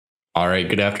All right,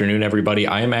 good afternoon, everybody.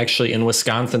 I am actually in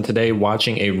Wisconsin today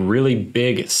watching a really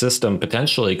big system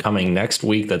potentially coming next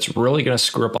week that's really going to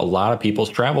screw up a lot of people's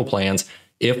travel plans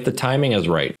if the timing is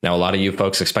right. Now, a lot of you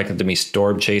folks expected to be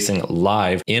storm chasing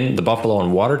live in the Buffalo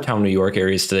and Watertown, New York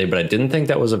areas today, but I didn't think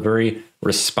that was a very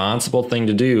responsible thing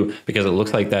to do because it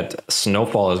looks like that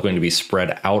snowfall is going to be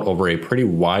spread out over a pretty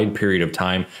wide period of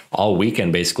time all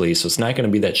weekend, basically. So it's not going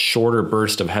to be that shorter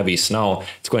burst of heavy snow.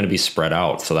 It's going to be spread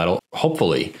out. So that'll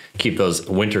hopefully keep those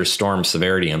winter storm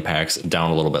severity impacts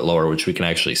down a little bit lower, which we can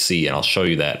actually see. And I'll show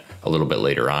you that a little bit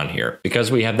later on here.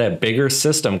 Because we have that bigger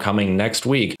system coming next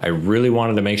week, I really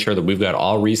wanted to make sure that we've got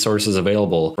all resources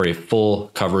available for a full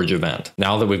coverage event.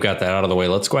 Now that we've got that out of the way,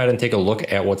 let's go ahead and take a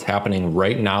look at what's happening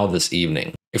right now this evening.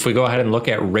 If we go ahead and look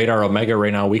at Radar Omega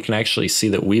right now, we can actually see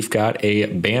that we've got a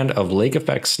band of lake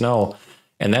effect snow,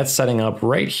 and that's setting up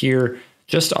right here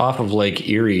just off of Lake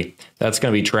Erie. That's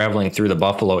going to be traveling through the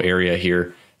Buffalo area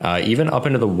here. Even up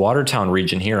into the Watertown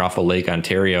region here off of Lake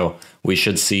Ontario, we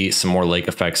should see some more lake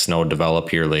effect snow develop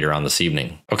here later on this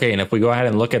evening. Okay, and if we go ahead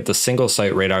and look at the single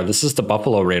site radar, this is the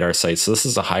Buffalo radar site. So this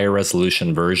is a higher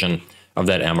resolution version of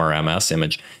that MRMS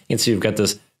image. You can see we've got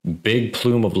this big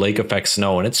plume of lake effect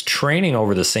snow, and it's training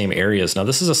over the same areas. Now,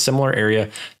 this is a similar area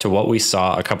to what we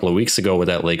saw a couple of weeks ago with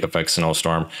that lake effect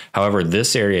snowstorm. However,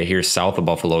 this area here south of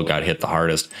Buffalo got hit the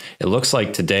hardest. It looks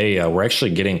like today we're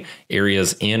actually getting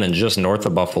areas in and just north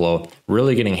of Buffalo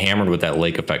really getting hammered with that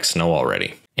lake effect snow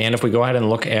already. And if we go ahead and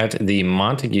look at the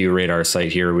Montague radar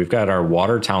site here, we've got our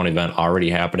Watertown event already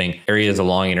happening. Areas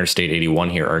along Interstate 81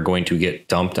 here are going to get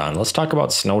dumped on. Let's talk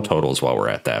about snow totals while we're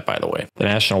at that, by the way. The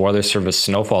National Weather Service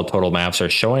snowfall total maps are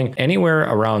showing anywhere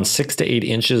around 6 to 8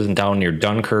 inches down near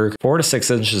Dunkirk, 4 to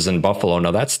 6 inches in Buffalo.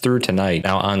 Now that's through tonight.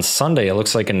 Now on Sunday, it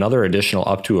looks like another additional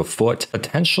up to a foot,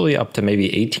 potentially up to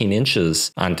maybe 18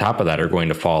 inches on top of that are going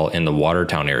to fall in the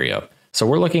Watertown area. So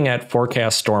we're looking at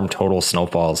forecast storm total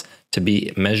snowfalls to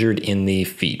be measured in the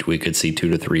feet. We could see 2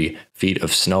 to 3 feet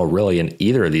of snow really in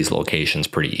either of these locations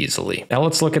pretty easily. Now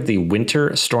let's look at the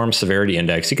winter storm severity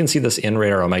index. You can see this in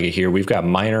Radar Omega here. We've got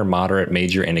minor, moderate,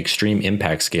 major, and extreme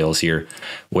impact scales here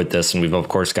with this. And we've of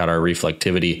course got our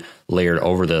reflectivity layered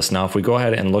over this. Now, if we go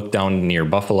ahead and look down near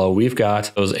Buffalo, we've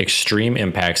got those extreme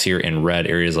impacts here in red,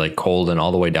 areas like Colden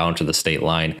all the way down to the state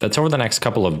line. That's over the next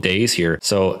couple of days here.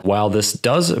 So while this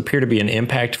does appear to be an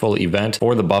impactful event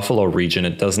for the Buffalo region,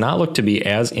 it does not look to be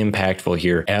as impactful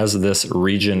here as this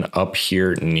region up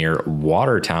here near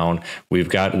Watertown. We've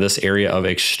got this area of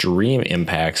extreme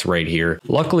impacts right here.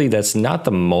 Luckily, that's not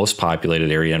the most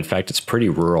populated area. In fact, it's pretty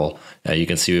rural. You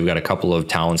can see we've got a couple of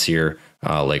towns here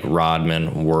like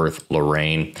Rodman, Worth,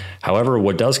 Lorain. However,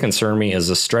 what does concern me is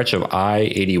the stretch of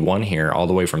I-81 here, all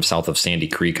the way from south of Sandy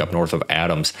Creek up north of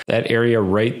Adams. That area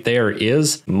right there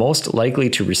is most likely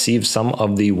to receive some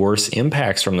of the worst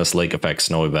impacts from this lake effect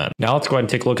snow event. Now let's go ahead and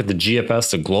take a look at the GFS,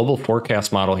 the global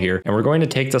forecast model here, and we're going to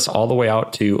take this all the way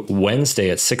out to Wednesday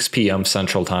at 6 p.m.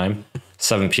 Central Time.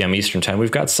 7 p.m. Eastern Time.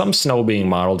 We've got some snow being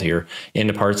modeled here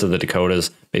into parts of the Dakotas,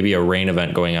 maybe a rain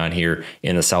event going on here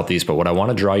in the southeast. But what I want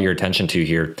to draw your attention to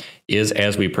here is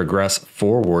as we progress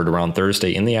forward around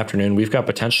Thursday in the afternoon, we've got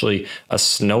potentially a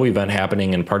snow event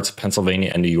happening in parts of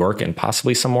Pennsylvania and New York, and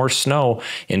possibly some more snow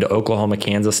into Oklahoma,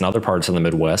 Kansas, and other parts of the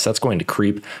Midwest. That's going to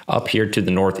creep up here to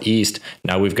the northeast.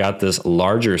 Now we've got this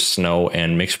larger snow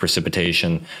and mixed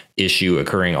precipitation issue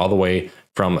occurring all the way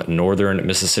from northern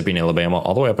Mississippi and Alabama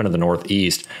all the way up into the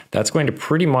northeast. That's going to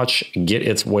pretty much get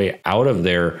its way out of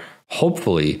there,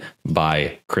 hopefully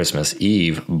by Christmas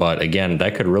Eve. But again,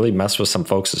 that could really mess with some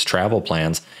folks' travel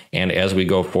plans. And as we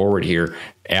go forward here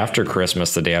after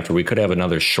Christmas, the day after, we could have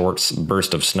another short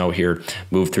burst of snow here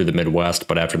move through the Midwest.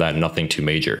 But after that, nothing too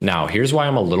major. Now, here's why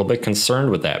I'm a little bit concerned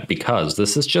with that, because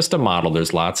this is just a model.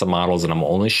 There's lots of models and I'm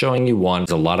only showing you one.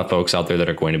 There's a lot of folks out there that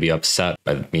are going to be upset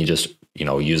by me just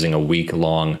using a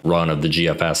week-long run of the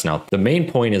GFS. Now, the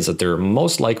main point is that there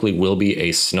most likely will be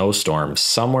a snowstorm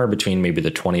somewhere between maybe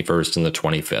the 21st and the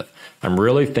 25th. I'm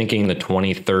really thinking the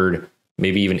 23rd,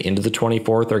 maybe even into the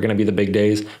 24th are going to be the big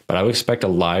days, but I would expect a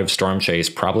live storm chase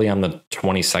probably on the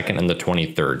 22nd and the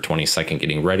 23rd, 22nd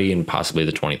getting ready and possibly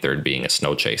the 23rd being a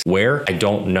snow chase. Where? I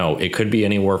don't know. It could be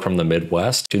anywhere from the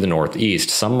Midwest to the Northeast.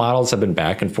 Some models have been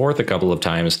back and forth a couple of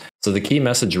times. So the key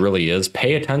message really is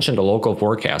pay attention to local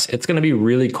forecasts. It's going to be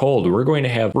really cold. We're going to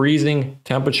have freezing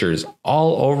temperatures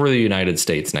all over the United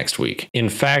States next week. In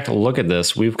fact, look at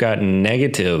this. We've got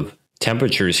negative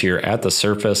temperatures here at the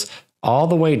surface all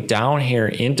the way down here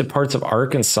into parts of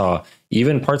Arkansas,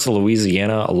 even parts of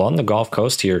Louisiana along the Gulf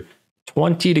Coast here.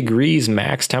 20 degrees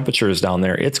max temperatures down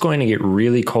there. It's going to get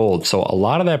really cold. So a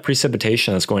lot of that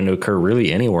precipitation that's going to occur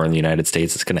really anywhere in the United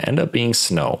States is going to end up being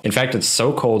snow. In fact, it's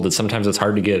so cold that sometimes it's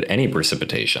hard to get any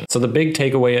precipitation. So the big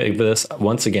takeaway of this,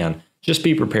 once again, just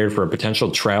be prepared for a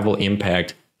potential travel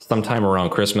impact sometime around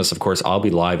Christmas. Of course, I'll be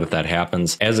live if that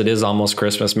happens. As it is almost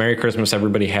Christmas, Merry Christmas,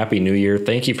 everybody. Happy New Year.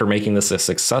 Thank you for making this a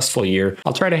successful year.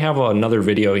 I'll try to have another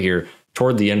video here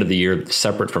toward the end of the year,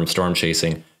 separate from storm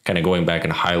chasing, kind of going back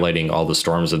and highlighting all the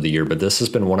storms of the year. But this has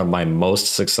been one of my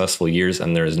most successful years,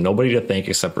 and there is nobody to thank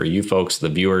except for you folks, the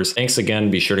viewers. Thanks again.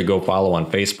 Be sure to go follow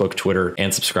on Facebook, Twitter,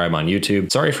 and subscribe on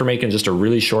YouTube. Sorry for making just a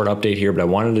really short update here, but I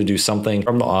wanted to do something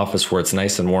from the office where it's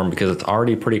nice and warm because it's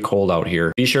already pretty cold out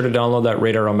here. Be sure to download that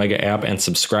Radar Omega app and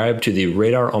subscribe to the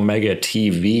Radar Omega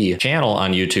TV channel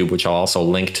on YouTube, which I'll also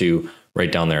link to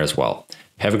right down there as well.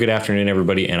 Have a good afternoon,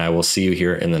 everybody, and I will see you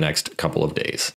here in the next couple of days.